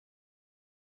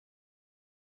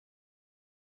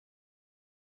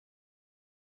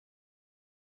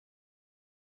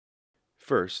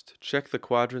First, check the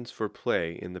quadrants for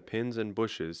play in the pins and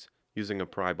bushes using a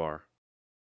pry bar.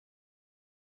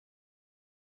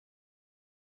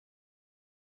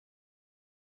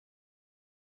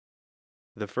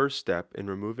 The first step in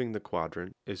removing the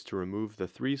quadrant is to remove the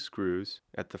 3 screws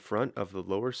at the front of the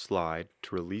lower slide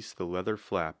to release the leather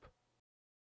flap.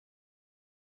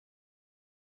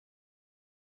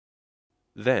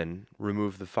 Then,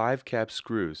 remove the 5 cap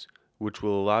screws, which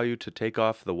will allow you to take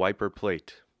off the wiper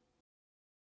plate.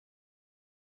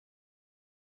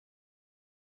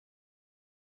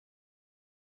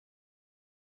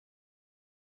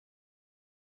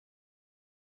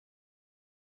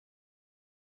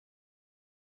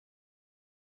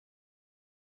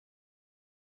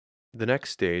 The next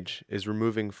stage is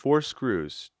removing 4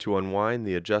 screws to unwind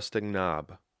the adjusting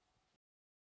knob.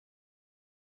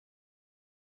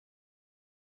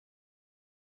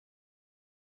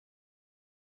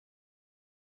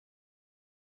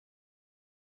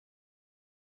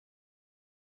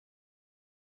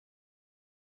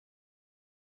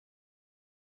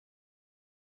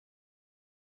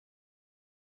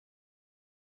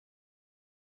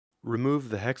 Remove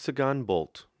the hexagon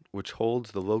bolt, which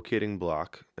holds the locating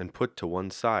block, and put to one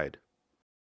side.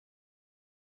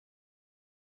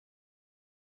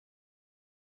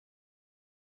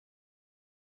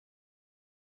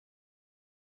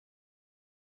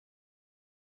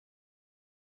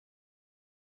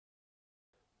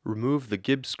 Remove the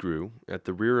gib screw at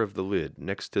the rear of the lid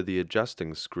next to the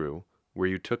adjusting screw where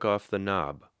you took off the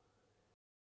knob.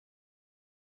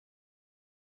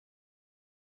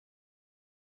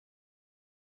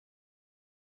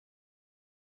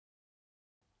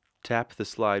 Tap the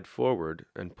slide forward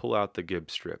and pull out the gib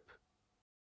strip.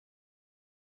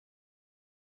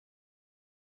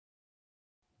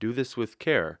 Do this with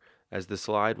care, as the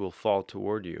slide will fall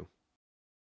toward you.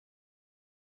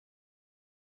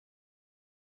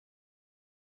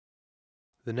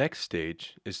 The next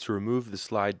stage is to remove the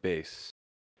slide base.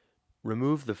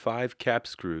 Remove the 5 cap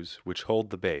screws which hold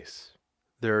the base.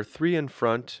 There are 3 in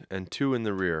front and 2 in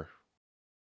the rear.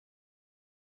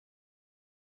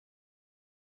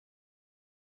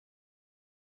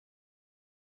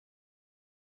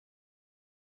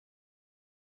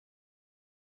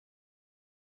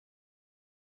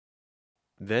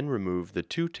 Then remove the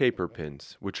 2 taper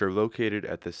pins which are located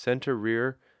at the center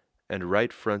rear and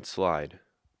right front slide.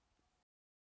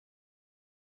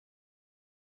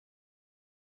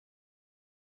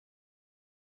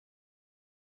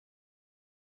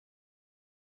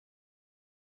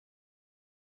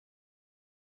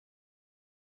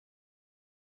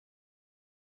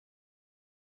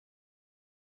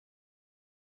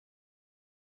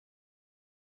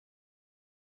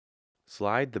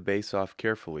 Slide the base off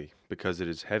carefully because it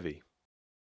is heavy.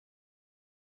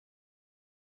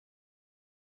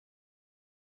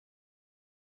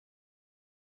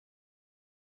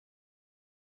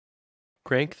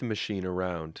 Crank the machine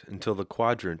around until the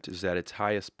quadrant is at its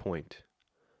highest point.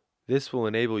 This will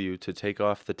enable you to take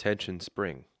off the tension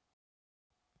spring.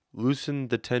 Loosen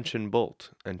the tension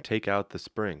bolt and take out the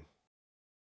spring.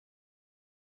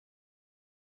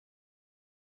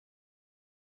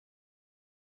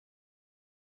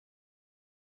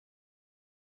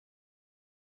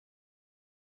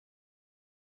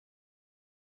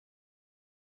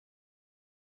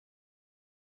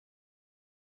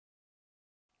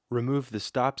 Remove the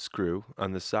stop screw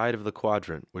on the side of the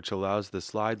quadrant, which allows the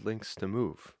slide links to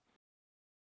move.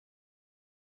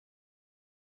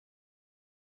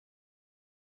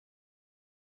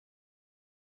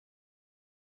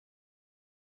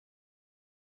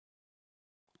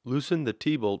 Loosen the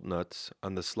T-bolt nuts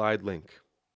on the slide link.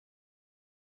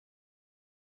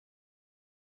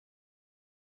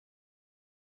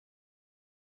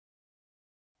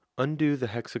 Undo the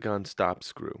hexagon stop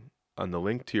screw on the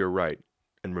link to your right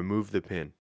and remove the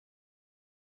pin.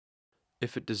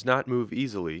 If it does not move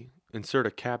easily, insert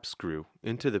a cap screw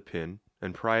into the pin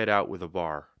and pry it out with a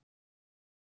bar.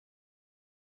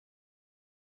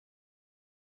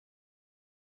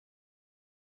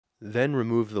 Then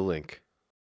remove the link.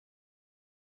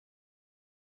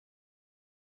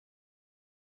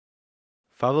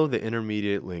 Follow the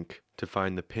intermediate link to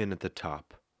find the pin at the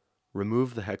top.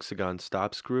 Remove the hexagon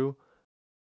stop screw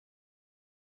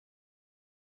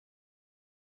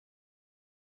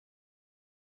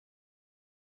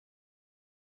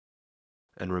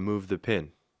and remove the pin.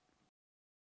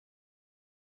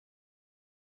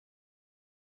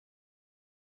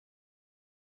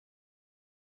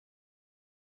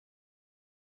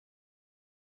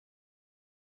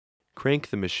 Crank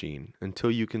the machine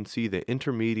until you can see the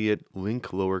intermediate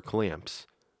link lower clamps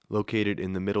located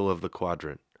in the middle of the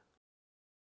quadrant.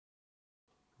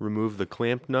 Remove the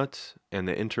clamp nuts and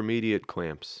the intermediate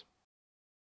clamps.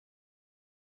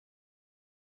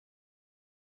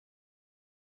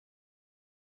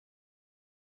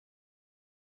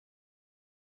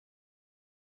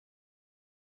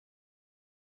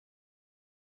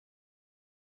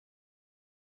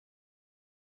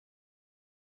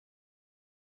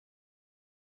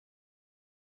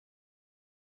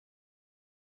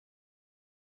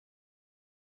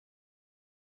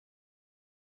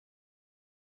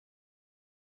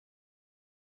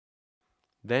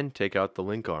 Then take out the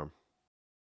link arm.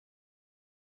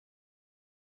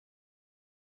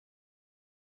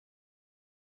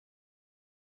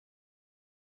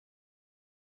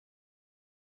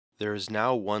 There is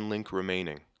now one link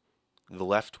remaining, the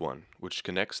left one, which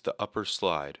connects the upper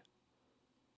slide.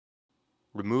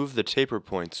 Remove the taper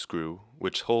point screw,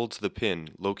 which holds the pin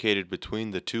located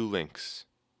between the two links.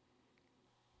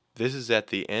 This is at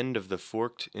the end of the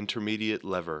forked intermediate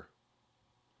lever.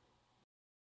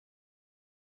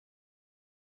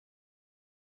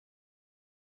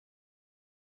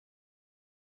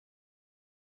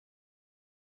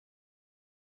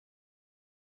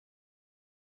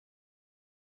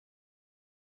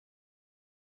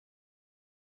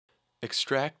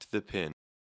 Extract the pin.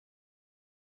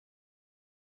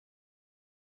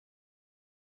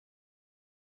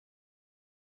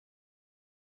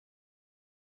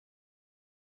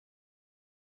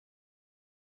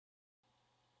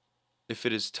 If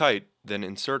it is tight, then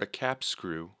insert a cap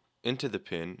screw into the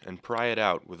pin and pry it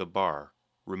out with a bar,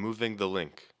 removing the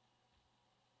link.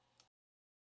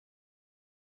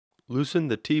 Loosen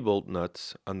the T-bolt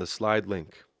nuts on the slide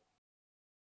link.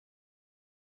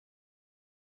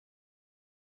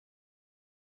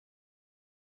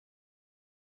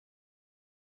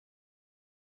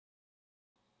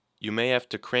 You may have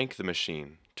to crank the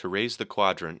machine to raise the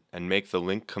quadrant and make the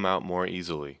link come out more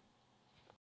easily.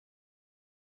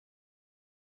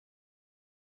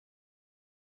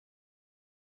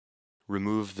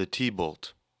 Remove the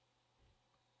T-bolt.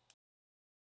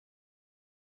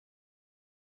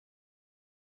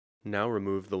 Now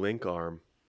remove the link arm.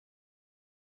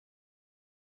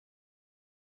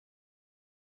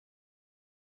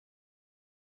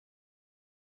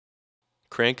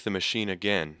 Crank the machine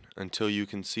again until you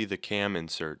can see the cam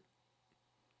insert.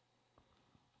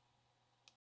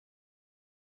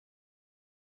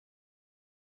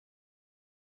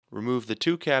 Remove the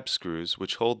two cap screws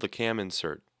which hold the cam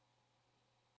insert.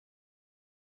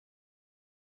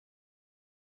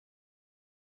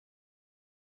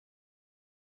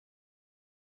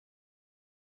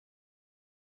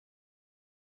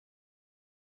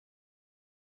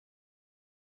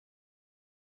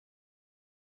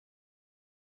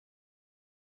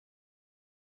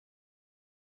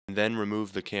 And then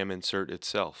remove the cam insert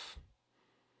itself.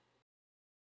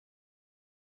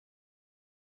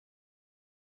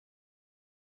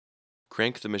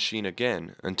 Crank the machine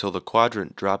again until the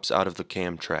quadrant drops out of the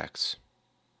cam tracks.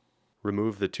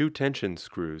 Remove the two tension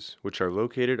screws, which are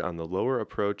located on the lower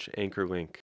approach anchor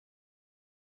link.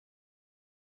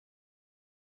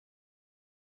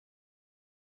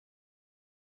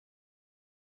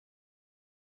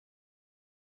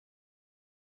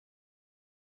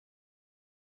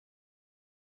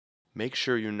 Make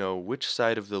sure you know which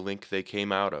side of the link they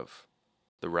came out of,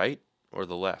 the right or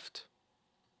the left.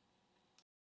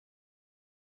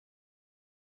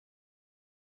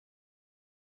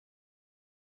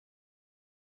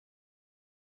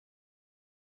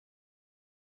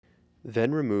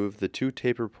 Then remove the two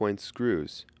taper point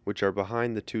screws, which are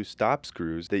behind the two stop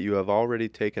screws that you have already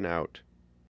taken out.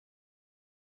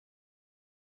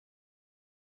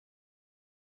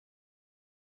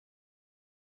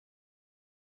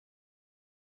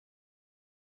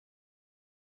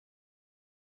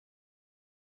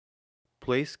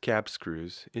 Place cap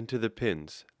screws into the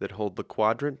pins that hold the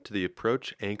quadrant to the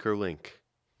approach anchor link.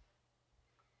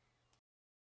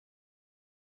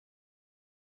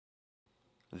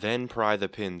 Then pry the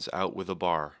pins out with a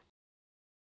bar.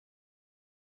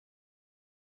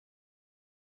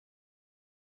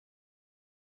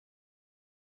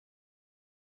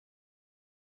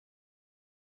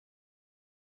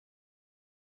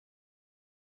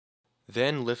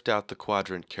 Then lift out the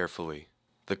quadrant carefully.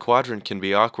 The quadrant can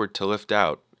be awkward to lift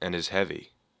out and is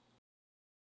heavy.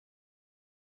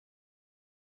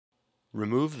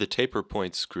 Remove the taper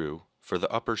point screw for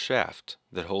the upper shaft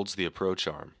that holds the approach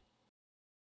arm.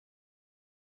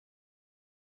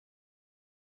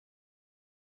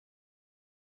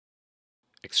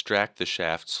 Extract the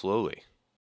shaft slowly.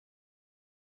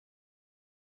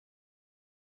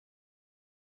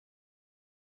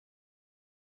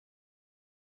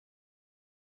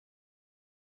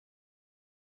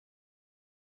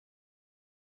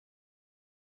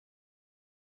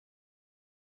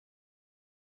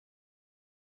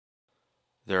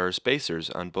 There are spacers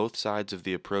on both sides of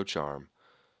the approach arm,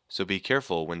 so be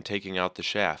careful when taking out the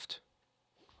shaft.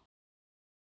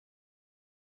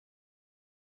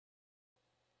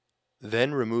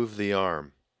 Then remove the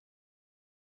arm.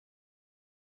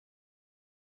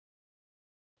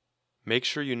 Make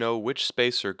sure you know which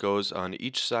spacer goes on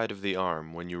each side of the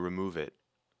arm when you remove it.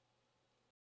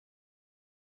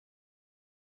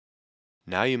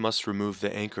 Now you must remove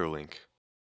the anchor link.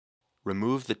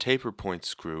 Remove the taper point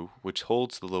screw which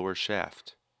holds the lower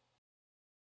shaft.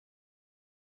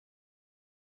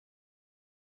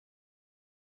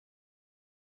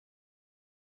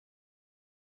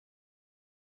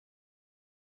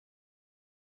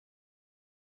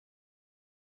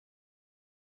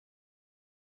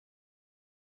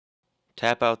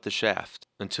 Tap out the shaft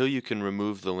until you can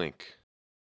remove the link.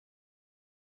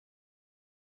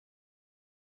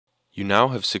 You now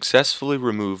have successfully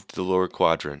removed the lower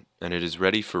quadrant and it is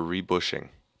ready for rebushing.